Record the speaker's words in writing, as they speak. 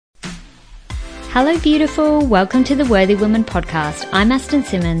Hello, beautiful. Welcome to the Worthy Woman podcast. I'm Aston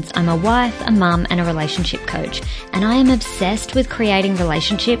Simmons. I'm a wife, a mum, and a relationship coach. And I am obsessed with creating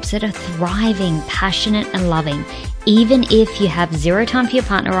relationships that are thriving, passionate, and loving. Even if you have zero time for your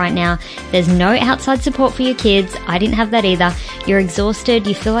partner right now, there's no outside support for your kids. I didn't have that either. You're exhausted.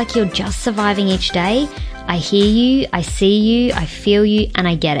 You feel like you're just surviving each day. I hear you, I see you, I feel you, and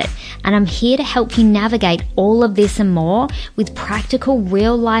I get it. And I'm here to help you navigate all of this and more with practical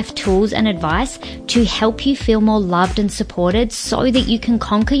real life tools and advice to help you feel more loved and supported so that you can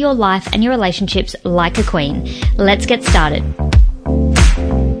conquer your life and your relationships like a queen. Let's get started.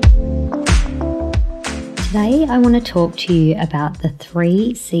 Today, I want to talk to you about the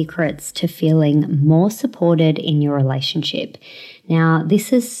 3 secrets to feeling more supported in your relationship. Now,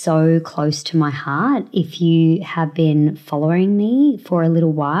 this is so close to my heart. If you have been following me for a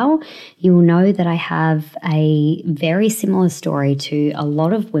little while, you will know that I have a very similar story to a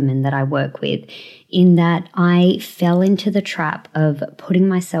lot of women that I work with, in that I fell into the trap of putting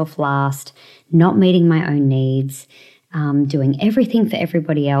myself last, not meeting my own needs, doing everything for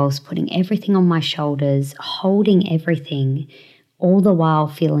everybody else, putting everything on my shoulders, holding everything, all the while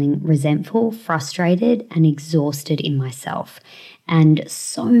feeling resentful, frustrated, and exhausted in myself. And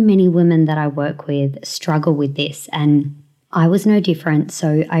so many women that I work with struggle with this, and I was no different.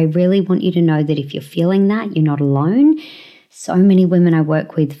 So I really want you to know that if you're feeling that, you're not alone. So many women I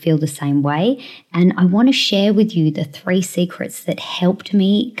work with feel the same way. And I want to share with you the 3 secrets that helped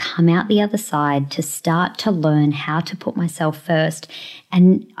me come out the other side to start to learn how to put myself first.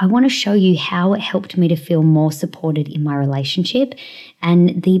 And I want to show you how it helped me to feel more supported in my relationship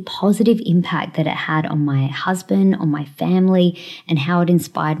and the positive impact that it had on my husband, on my family, and how it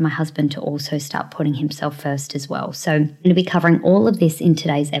inspired my husband to also start putting himself first as well. So I'm going to be covering all of this in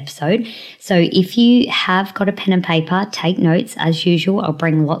today's episode. So if you have got a pen and paper, take notes as usual. I'll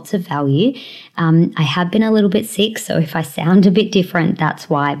bring lots of value. I have been a little bit sick, so if I sound a bit different,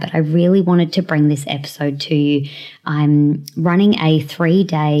 that's why. But I really wanted to bring this episode to you. I'm running a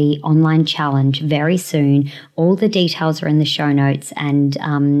 3-day online challenge very soon. All the details are in the show notes, and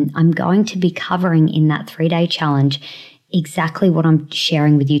I'm going to be covering in that 3-day challenge exactly what I'm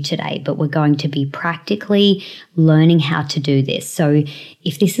sharing with you today, but we're going to be practically learning how to do this. So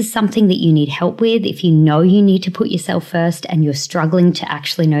if this is something that you need help with, if you know you need to put yourself first and you're struggling to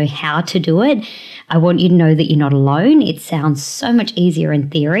actually know how to do it, I want you to know that you're not alone. It sounds so much easier in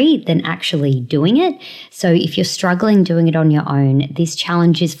theory than actually doing it. So if you're struggling doing it on your own, this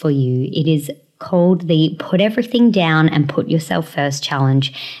challenge is for you. It is called the Put Everything Down and Put Yourself First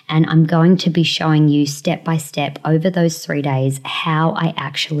challenge. And I'm going to be showing you step by step over those 3 days how I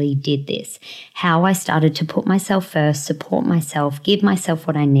actually did this, how I started to put myself first, support myself, give myself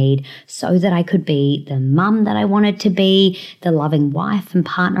what I need so that I could be the mum that I wanted to be, the loving wife and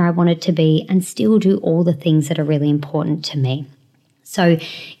partner I wanted to be, and still do all the things that are really important to me. So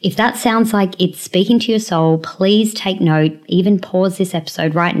if that sounds like it's speaking to your soul, please take note, even pause this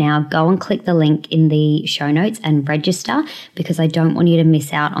episode right now, go and click the link in the show notes and register, because I don't want you to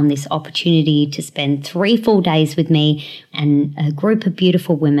miss out on this opportunity to spend 3 full days with me and a group of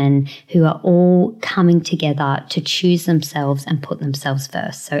beautiful women who are all coming together to choose themselves and put themselves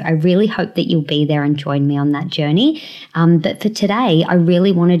first. So I really hope that you'll be there and join me on that journey. But for today, I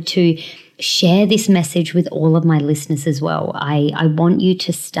really wanted to share this message with all of my listeners as well. I want you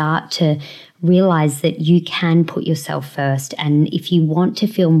to start to realize that you can put yourself first. And if you want to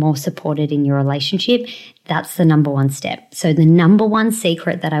feel more supported in your relationship, that's the number 1 step. So the number 1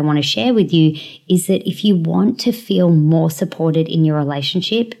 secret that I want to share with you is that if you want to feel more supported in your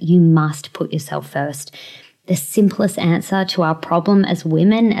relationship, you must put yourself first. The simplest answer to our problem as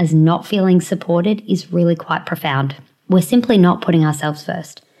women, as not feeling supported, is really quite profound. We're simply not putting ourselves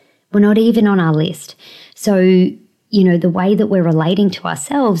first. We're not even on our list. So, you know, the way that we're relating to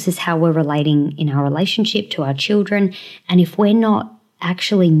ourselves is how we're relating in our relationship to our children. And if we're not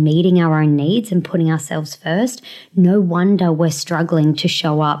actually meeting our own needs and putting ourselves first, no wonder we're struggling to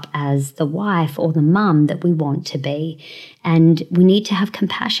show up as the wife or the mum that we want to be. And we need to have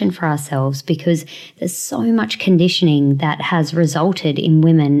compassion for ourselves, because there's so much conditioning that has resulted in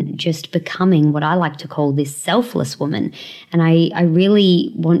women just becoming what I like to call this selfless woman. And I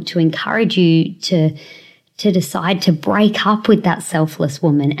really want to encourage you to decide to break up with that selfless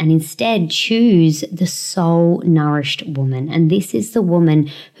woman and instead choose the soul-nourished woman. And this is the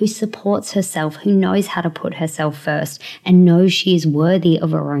woman who supports herself, who knows how to put herself first and knows she is worthy of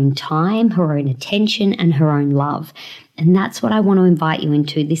her own time, her own attention, and her own love. And that's what I want to invite you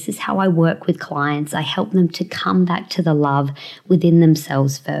into. This is how I work with clients. I help them to come back to the love within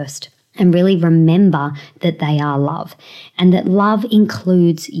themselves first. and really remember that they are love and that love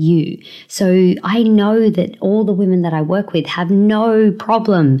includes you. So I know that all the women that I work with have no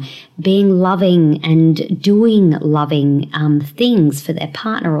problem being loving and doing loving things for their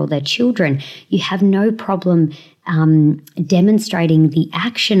partner or their children. You have no problem demonstrating the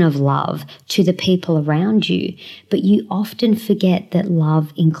action of love to the people around you, but you often forget that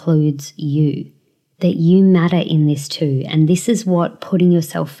love includes you, that you matter in this too. And this is what putting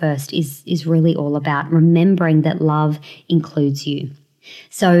yourself first is really all about, remembering that love includes you.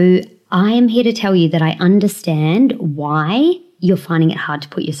 So I am here to tell you that I understand why you're finding it hard to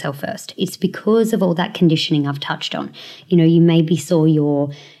put yourself first. It's because of all that conditioning I've touched on. You know, you maybe saw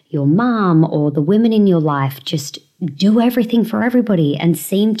your mom or the women in your life just do everything for everybody and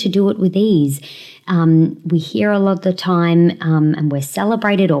seem to do it with ease. We hear a lot of the time and we're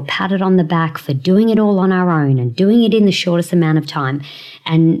celebrated or patted on the back for doing it all on our own and doing it in the shortest amount of time.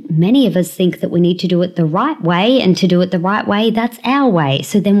 And many of us think that we need to do it the right way, and to do it the right way, that's our way.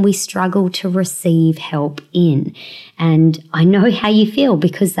 So then we struggle to receive help in. And I know how you feel,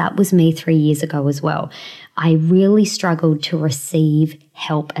 because that was me 3 years ago as well. I really struggled to receive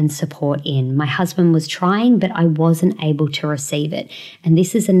help and support in. My husband was trying, but I wasn't able to receive it. And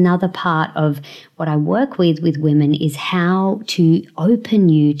this is another part of what I work with women, is how to open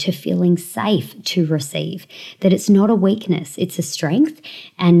you to feeling safe to receive, that it's not a weakness, it's a strength.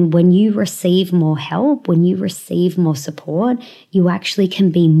 And when you receive more help, when you receive more support, you actually can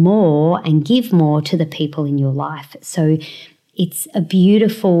be more and give more to the people in your life. So it's a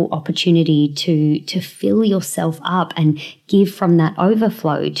beautiful opportunity to fill yourself up and give from that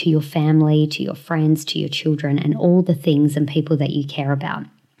overflow to your family, to your friends, to your children, and all the things and people that you care about.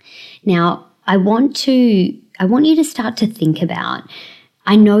 Now, I want you to start to think about,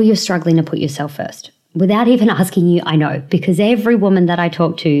 I know you're struggling to put yourself first. Without even asking you, I know, because every woman that I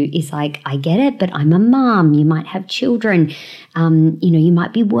talk to is like, I get it, but I'm a mom. You might have children. You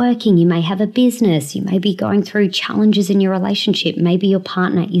might be working. You may have a business. You may be going through challenges in your relationship. Maybe your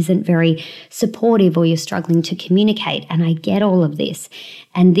partner isn't very supportive, or you're struggling to communicate. And I get all of this.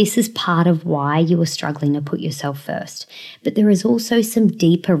 And this is part of why you are struggling to put yourself first. But there is also some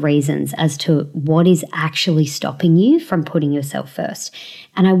deeper reasons as to what is actually stopping you from putting yourself first.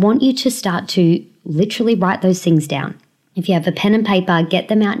 And I want you to start to literally write those things down. If you have a pen and paper, get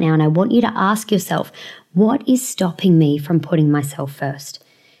them out now. And I want you to ask yourself, what is stopping me from putting myself first?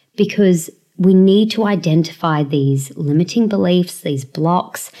 Because we need to identify these limiting beliefs, these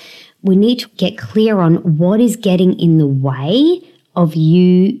blocks. We need to get clear on what is getting in the way of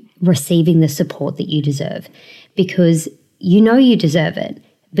you receiving the support that you deserve. Because you know you deserve it,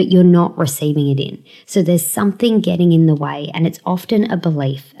 but you're not receiving it in. So there's something getting in the way, and it's often a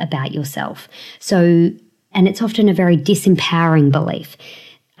belief about yourself. And it's often a very disempowering belief.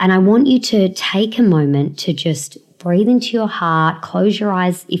 And I want you to take a moment to just breathe into your heart, close your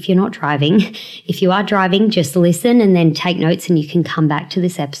eyes if you're not driving. If you are driving, just listen and then take notes, and you can come back to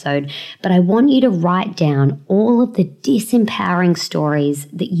this episode. But I want you to write down all of the disempowering stories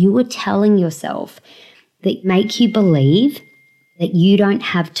that you are telling yourself that make you believe that you don't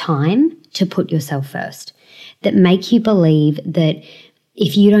have time to put yourself first, that make you believe that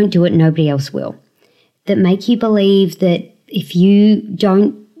if you don't do it, nobody else will, that make you believe that if you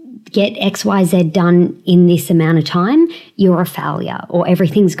don't get XYZ done in this amount of time, you're a failure or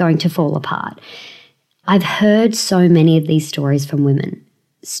everything's going to fall apart. I've heard so many of these stories from women.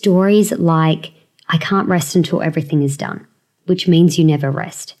 Stories like, I can't rest until everything is done, which means you never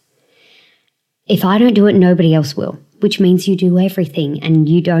rest. If I don't do it, nobody else will, which means you do everything and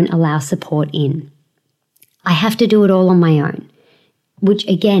you don't allow support in. I have to do it all on my own, which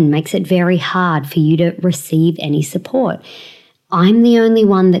again makes it very hard for you to receive any support. I'm the only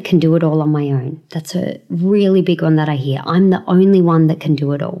one that can do it all on my own. That's a really big one that I hear. I'm the only one that can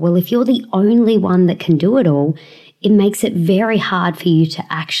do it all. Well, if you're the only one that can do it all, it makes it very hard for you to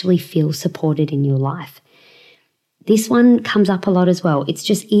actually feel supported in your life. This one comes up a lot as well. It's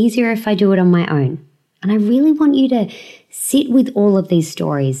just easier if I do it on my own. And I really want you to sit with all of these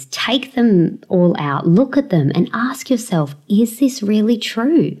stories, take them all out, look at them and ask yourself, is this really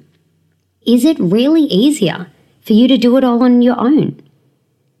true? Is it really easier for you to do it all on your own?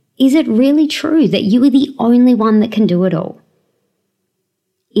 Is it really true that you are the only one that can do it all?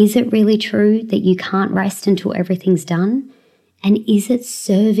 Is it really true that you can't rest until everything's done? And is it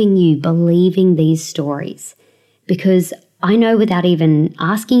serving you believing these stories? Because I know without even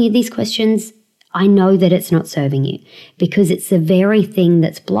asking you these questions, I know that it's not serving you, because it's the very thing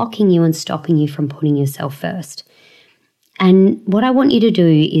that's blocking you and stopping you from putting yourself first. And what I want you to do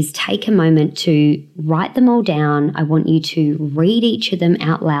is take a moment to write them all down. I want you to read each of them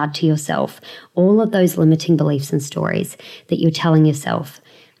out loud to yourself, all of those limiting beliefs and stories that you're telling yourself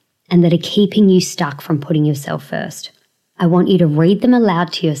and that are keeping you stuck from putting yourself first. I want you to read them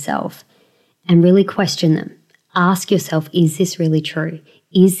aloud to yourself and really question them. Ask yourself, is this really true?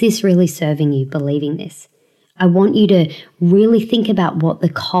 Is this really serving you, believing this? I want you to really think about what the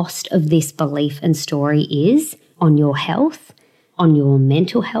cost of this belief and story is on your health, on your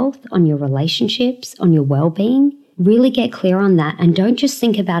mental health, on your relationships, on your well-being. Really get clear on that and don't just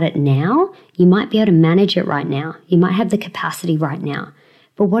think about it now. You might be able to manage it right now. You might have the capacity right now.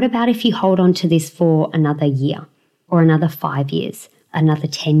 But what about if you hold on to this for another year or another 5 years, another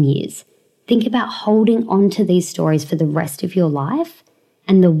 10 years? Think about holding on to these stories for the rest of your life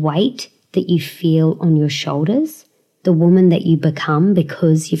and the weight that you feel on your shoulders, the woman that you become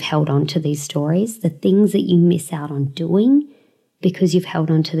because you've held on to these stories, the things that you miss out on doing because you've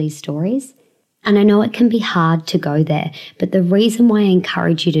held on to these stories. And I know it can be hard to go there, but the reason why I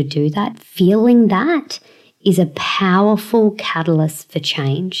encourage you to do that, feeling that, is a powerful catalyst for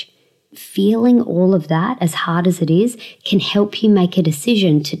change. Feeling all of that, as hard as it is, can help you make a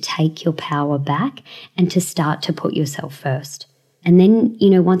decision to take your power back and to start to put yourself first. And then,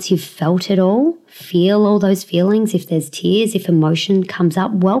 once you've felt it all, feel all those feelings. If there's tears, if emotion comes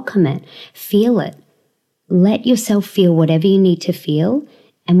up, welcome it, feel it. Let yourself feel whatever you need to feel.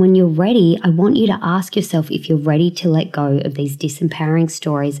 And when you're ready, I want you to ask yourself if you're ready to let go of these disempowering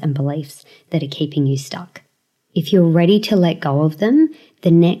stories and beliefs that are keeping you stuck. If you're ready to let go of them,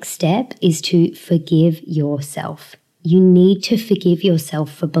 the next step is to forgive yourself. You need to forgive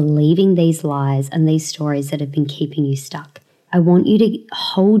yourself for believing these lies and these stories that have been keeping you stuck. I want you to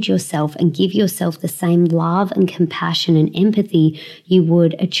hold yourself and give yourself the same love and compassion and empathy you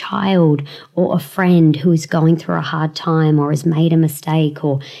would a child or a friend who is going through a hard time or has made a mistake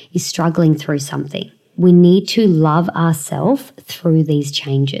or is struggling through something. We need to love ourselves through these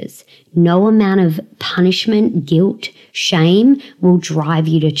changes. No amount of punishment, guilt, shame will drive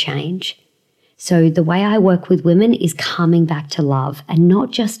you to change. So the way I work with women is coming back to love, and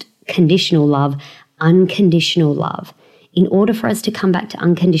not just conditional love, unconditional love. In order for us to come back to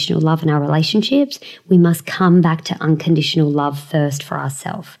unconditional love in our relationships, we must come back to unconditional love first for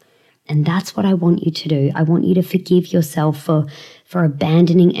ourselves. And that's what I want you to do. I want you to forgive yourself for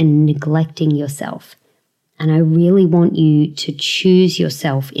abandoning and neglecting yourself. And I really want you to choose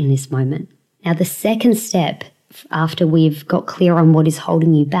yourself in this moment. Now, the second step after we've got clear on what is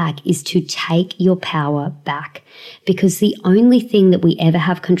holding you back is to take your power back, because the only thing that we ever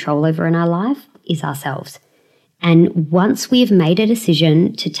have control over in our life is ourselves. And once we've made a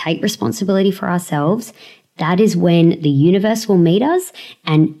decision to take responsibility for ourselves, that is when the universe will meet us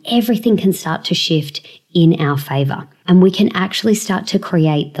and everything can start to shift in our favor. And we can actually start to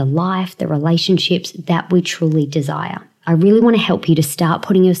create the life, the relationships that we truly desire. I really want to help you to start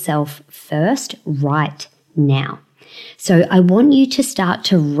putting yourself first right now. So I want you to start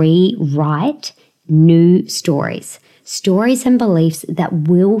to rewrite new stories and beliefs that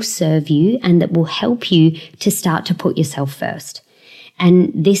will serve you and that will help you to start to put yourself first.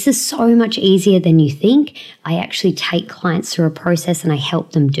 And this is so much easier than you think. I actually take clients through a process and I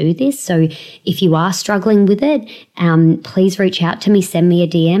help them do this. So if you are struggling with it, please reach out to me, send me a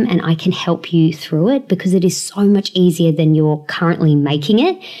DM, and I can help you through it, because it is so much easier than you're currently making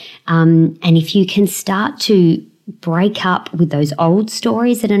it. And if you can start to break up with those old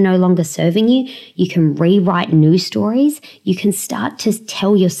stories that are no longer serving you, you can rewrite new stories. You can start to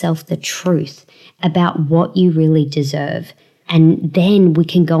tell yourself the truth about what you really deserve. And then we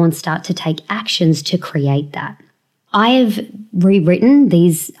can go and start to take actions to create that. I have rewritten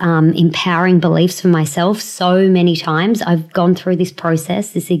these empowering beliefs for myself so many times. I've gone through this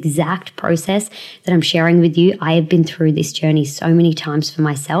process, this exact process that I'm sharing with you. I have been through this journey so many times for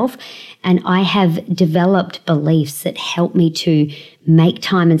myself, and I have developed beliefs that help me to make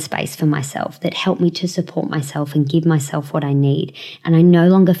time and space for myself, that help me to support myself and give myself what I need. And I no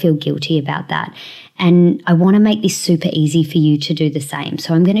longer feel guilty about that. And I want to make this super easy for you to do the same.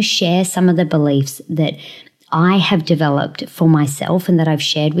 So I'm going to share some of the beliefs that I have developed for myself and that I've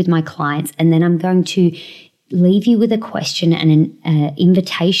shared with my clients. And then I'm going to leave you with a question and an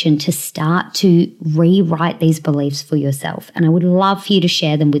invitation to start to rewrite these beliefs for yourself. And I would love for you to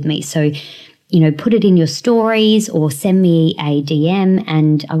share them with me. So, put it in your stories or send me a DM,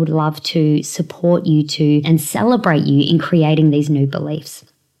 and I would love to support you and celebrate you in creating these new beliefs.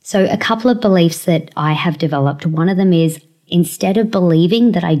 So a couple of beliefs that I have developed, one of them is Instead of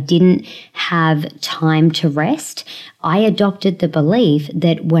believing that I didn't have time to rest, I adopted the belief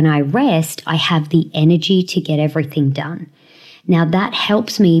that when I rest, I have the energy to get everything done. Now that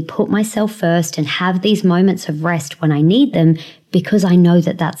helps me put myself first and have these moments of rest when I need them, because I know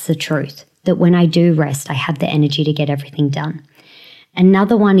that that's the truth, that when I do rest, I have the energy to get everything done.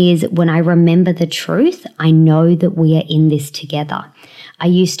 Another one is when I remember the truth, I know that we are in this together. I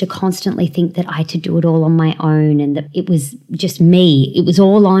used to constantly think that I had to do it all on my own and that it was just me. It was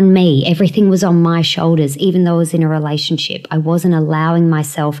all on me. Everything was on my shoulders. Even though I was in a relationship, I wasn't allowing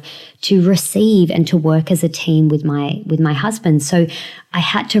myself to receive and to work as a team with my husband. So I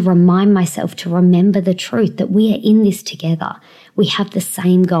had to remind myself to remember the truth that we are in this together. We have the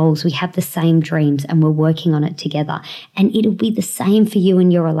same goals, we have the same dreams, and we're working on it together. And it'll be the same for you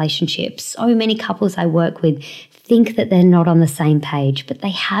in your relationship. So many couples I work with think that they're not on the same page, but they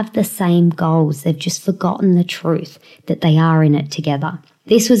have the same goals. They've just forgotten the truth that they are in it together.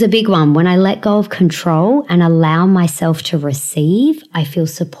 This was a big one. When I let go of control and allow myself to receive, I feel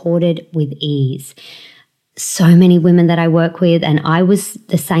supported with ease. So many women that I work with, and I was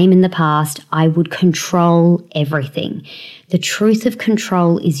the same in the past, I would control everything. The truth of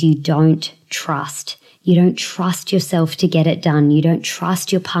control is you don't trust. You don't trust yourself to get it done. You don't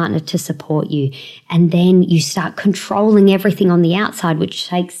trust your partner to support you. And then you start controlling everything on the outside, which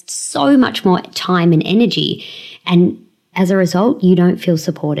takes so much more time and energy. And as a result, you don't feel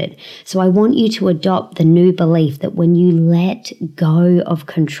supported. So I want you to adopt the new belief that when you let go of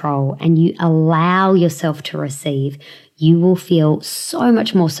control and you allow yourself to receive, you will feel so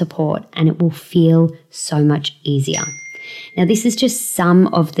much more support and it will feel so much easier. Now, this is just some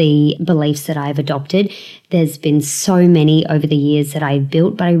of the beliefs that I've adopted. There's been so many over the years that I've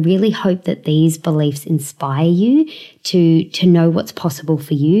built, but I really hope that these beliefs inspire you to know what's possible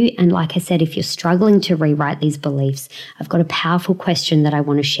for you. And like I said, if you're struggling to rewrite these beliefs, I've got a powerful question that I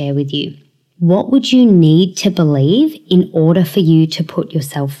want to share with you. What would you need to believe in order for you to put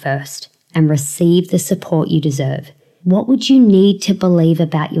yourself first and receive the support you deserve? What would you need to believe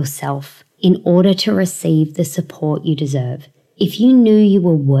about yourself in order to receive the support you deserve? If you knew you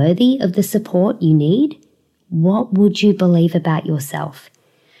were worthy of the support you need, what would you believe about yourself?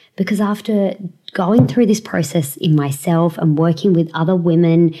 Because after going through this process in myself and working with other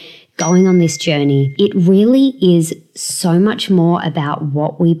women, going on this journey, it really is so much more about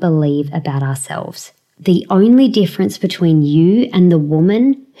what we believe about ourselves. The only difference between you and the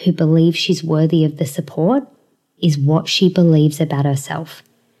woman who believes she's worthy of the support is what she believes about herself.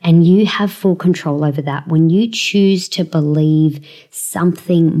 And you have full control over that. When you choose to believe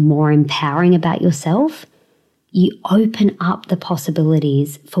something more empowering about yourself, you open up the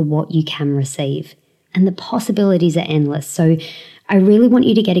possibilities for what you can receive. And the possibilities are endless. So I really want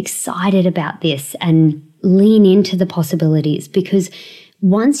you to get excited about this and lean into the possibilities, because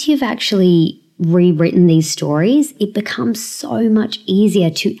once you've actually rewritten these stories, it becomes so much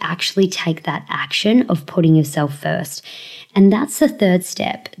easier to actually take that action of putting yourself first. And that's the third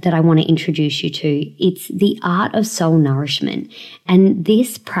step that I want to introduce you to. It's the art of soul nourishment. And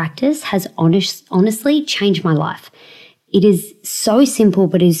this practice has honestly changed my life. It is so simple,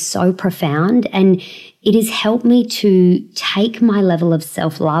 but is so profound. And it has helped me to take my level of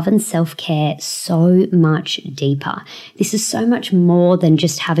self-love and self-care so much deeper. This is so much more than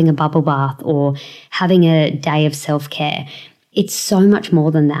just having a bubble bath or having a day of self-care. It's so much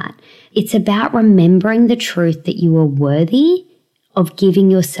more than that. It's about remembering the truth that you are worthy of giving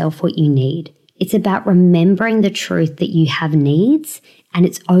yourself what you need. It's about remembering the truth that you have needs, and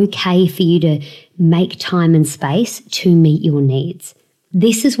it's okay for you to make time and space to meet your needs.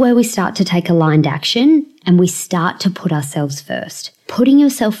 This is where we start to take aligned action and we start to put ourselves first. Putting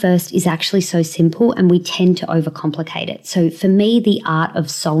yourself first is actually so simple, and we tend to overcomplicate it. So for me, the art of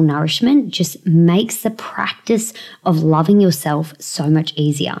soul nourishment just makes the practice of loving yourself so much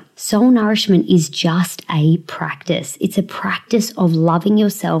easier. Soul nourishment is just a practice. It's a practice of loving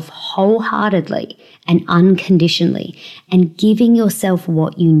yourself wholeheartedly and unconditionally and giving yourself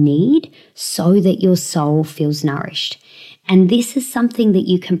what you need so that your soul feels nourished. And this is something that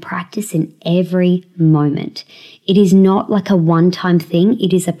you can practice in every moment. It is not like a one-time thing.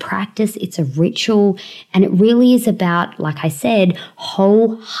 It is a practice. It's a ritual. And it really is about, like I said,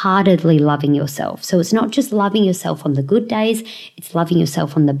 wholeheartedly loving yourself. So it's not just loving yourself on the good days. It's loving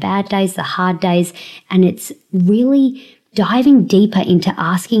yourself on the bad days, the hard days. And it's really diving deeper into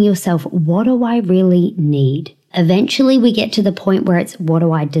asking yourself, what do I really need? Eventually we get to the point where it's, what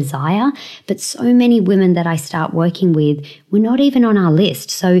do I desire? But so many women that I start working with, we're not even on our list.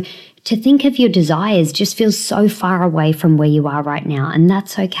 So to think of your desires just feels so far away from where you are right now, and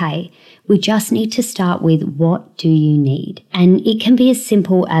that's okay. We just need to start with, what do you need? And it can be as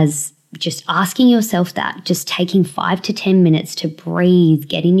simple as just asking yourself that, just taking 5 to 10 minutes to breathe,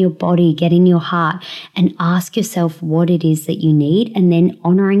 get in your body, get in your heart, and ask yourself what it is that you need, and then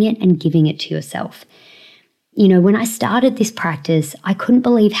honoring it and giving it to yourself. You know, when I started this practice, I couldn't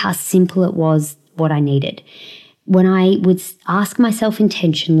believe how simple it was what I needed. When I would ask myself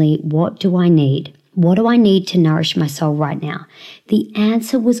intentionally, what do I need? What do I need to nourish my soul right now? The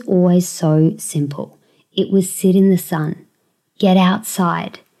answer was always so simple. It was sit in the sun, get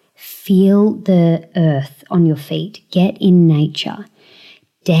outside, feel the earth on your feet, get in nature,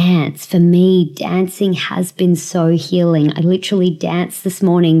 dance. For me, dancing has been so healing. I literally danced this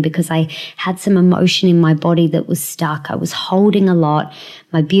morning because I had some emotion in my body that was stuck. I was holding a lot.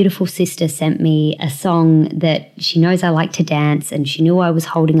 My beautiful sister sent me a song that she knows I like to dance, and she knew I was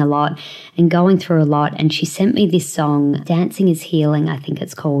holding a lot and going through a lot. And she sent me this song, Dancing is Healing, I think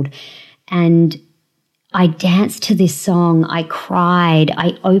it's called. And I danced to this song, I cried,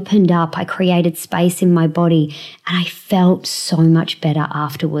 I opened up, I created space in my body, and I felt so much better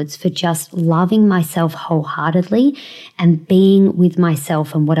afterwards for just loving myself wholeheartedly and being with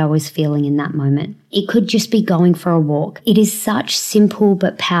myself and what I was feeling in that moment. It could just be going for a walk. It is such simple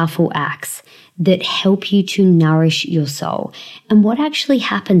but powerful acts that help you to nourish your soul. And what actually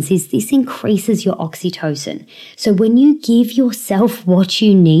happens is this increases your oxytocin. So when you give yourself what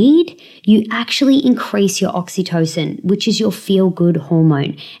you need, you actually increase your oxytocin, which is your feel-good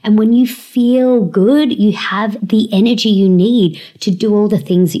hormone. And when you feel good, you have the energy you need to do all the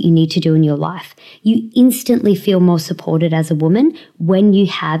things that you need to do in your life. You instantly feel more supported as a woman when you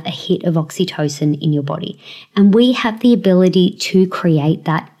have a hit of oxytocin in your body. And we have the ability to create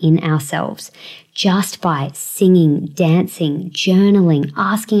that in ourselves just by singing, dancing, journaling,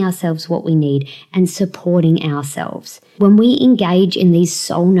 asking ourselves what we need, and supporting ourselves. When we engage in these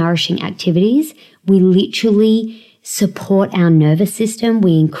soul-nourishing activities, we literally support our nervous system,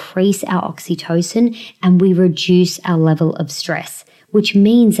 we increase our oxytocin, and we reduce our level of stress, which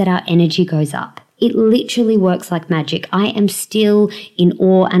means that our energy goes up. It literally works like magic. I am still in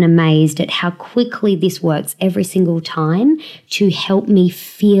awe and amazed at how quickly this works every single time to help me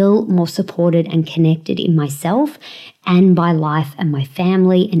feel more supported and connected in myself and my life and my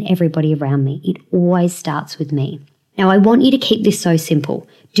family and everybody around me. It always starts with me. Now, I want you to keep this so simple.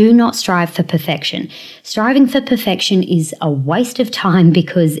 Do not strive for perfection. Striving for perfection is a waste of time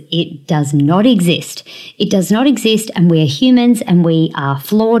because it does not exist. It does not exist, and we are humans and we are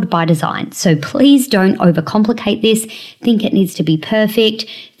flawed by design. So please don't overcomplicate this. Think it needs to be perfect.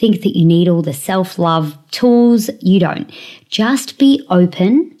 Think that you need all the self-love tools. You don't. Just be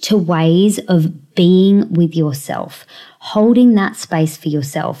open to ways of being with yourself, holding that space for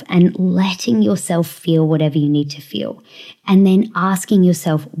yourself and letting yourself feel whatever you need to feel. And then asking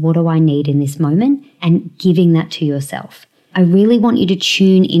yourself, what do I need in this moment? And giving that to yourself. I really want you to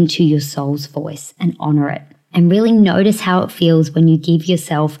tune into your soul's voice and honor it. And really notice how it feels when you give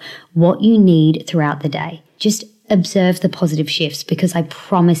yourself what you need throughout the day. Just observe the positive shifts, because I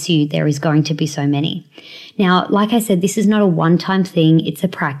promise you there is going to be so many. Now, like I said, this is not a one-time thing, it's a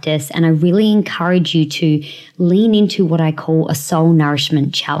practice, and I really encourage you to lean into what I call a soul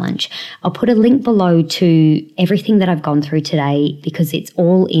nourishment challenge. I'll put a link below to everything that I've gone through today, because it's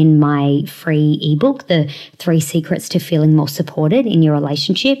all in my free ebook, The 3 Secrets to Feeling More Supported in Your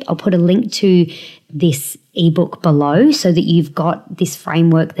Relationship. I'll put a link to this ebook below so that you've got this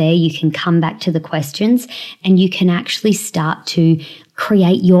framework there. You can come back to the questions and you can actually start to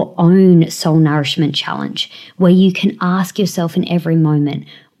create your own soul nourishment challenge where you can ask yourself in every moment,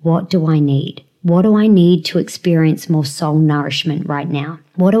 what do I need? What do I need to experience more soul nourishment right now?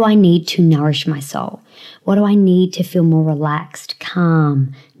 What do I need to nourish my soul? What do I need to feel more relaxed,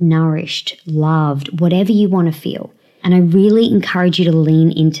 calm, nourished, loved, whatever you want to feel? And I really encourage you to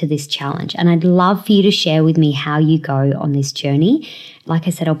lean into this challenge. And I'd love for you to share with me how you go on this journey. Like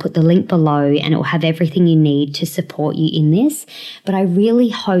I said, I'll put the link below and it will have everything you need to support you in this. But I really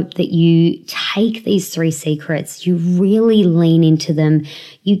hope that you take these 3 secrets, you really lean into them,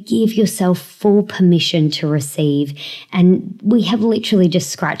 you give yourself full permission to receive. And we have literally just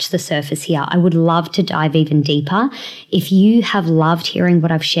scratched the surface here. I would love to dive even deeper. If you have loved hearing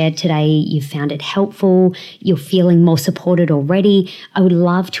what I've shared today, you found it helpful, you're feeling more supported already, I would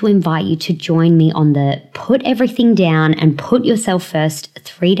love to invite you to join me on the put everything down and put yourself first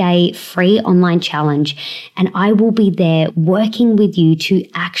first 3-day free online challenge, and I will be there working with you to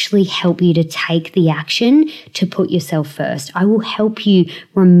actually help you to take the action to put yourself first. I will help you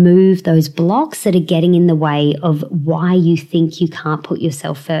remove those blocks that are getting in the way of why you think you can't put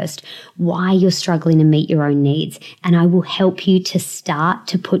yourself first, why you're struggling to meet your own needs. And I will help you to start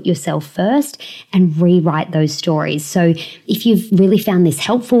to put yourself first and rewrite those stories. So if you've really found this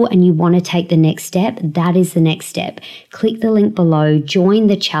helpful and you want to take the next step, that is the next step. Click the link below, join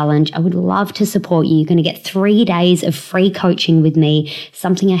the challenge. I would love to support you. You're going to get 3 days of free coaching with me,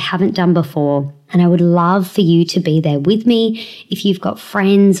 something I haven't done before. And I would love for you to be there with me. If you've got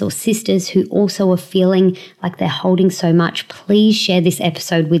friends or sisters who also are feeling like they're holding so much, please share this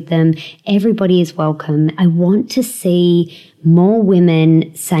episode with them. Everybody is welcome. I want to see more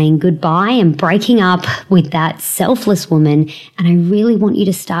women saying goodbye and breaking up with that selfless woman. And I really want you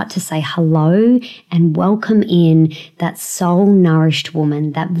to start to say hello and welcome in that soul-nourished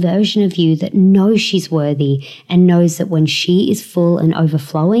woman, that version of you that knows she's worthy and knows that when she is full and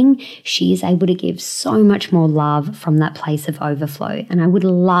overflowing, she is able to give so much more love from that place of overflow. And I would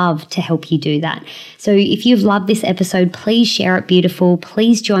love to help you do that. So if you've loved this episode, please share it beautiful.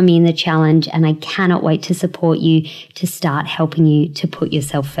 Please join me in the challenge. And I cannot wait to support you to start helping you to put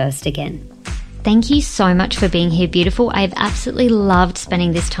yourself first again. Thank you so much for being here, beautiful. I've absolutely loved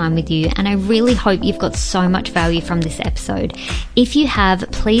spending this time with you, and I really hope you've got so much value from this episode. If you have,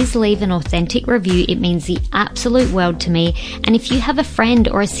 please leave an authentic review. It means the absolute world to me. And if you have a friend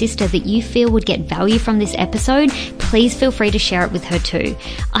or a sister that you feel would get value from this episode, please feel free to share it with her too.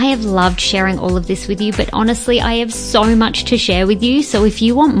 I have loved sharing all of this with you, but honestly, I have so much to share with you. So if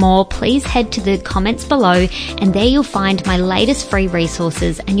you want more, please head to the comments below, and there you'll find my latest free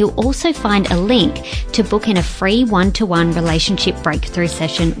resources, and you'll also find a link to book in a free one-to-one relationship breakthrough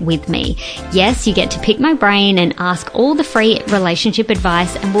session with me. Yes, you get to pick my brain and ask all the free relationship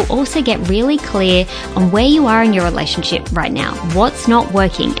advice, and we'll also get really clear on where you are in your relationship right now, what's not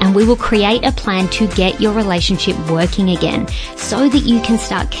working, and we will create a plan to get your relationship working again so that you can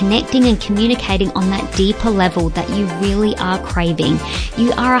start connecting and communicating on that deeper level that you really are craving.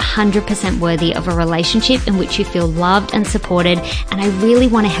 You are 100% worthy of a relationship in which you feel loved and supported, and I really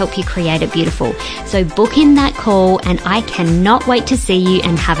want to help you create it beautiful. So book in that call, and I cannot wait to see you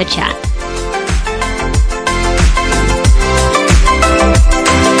and have a chat.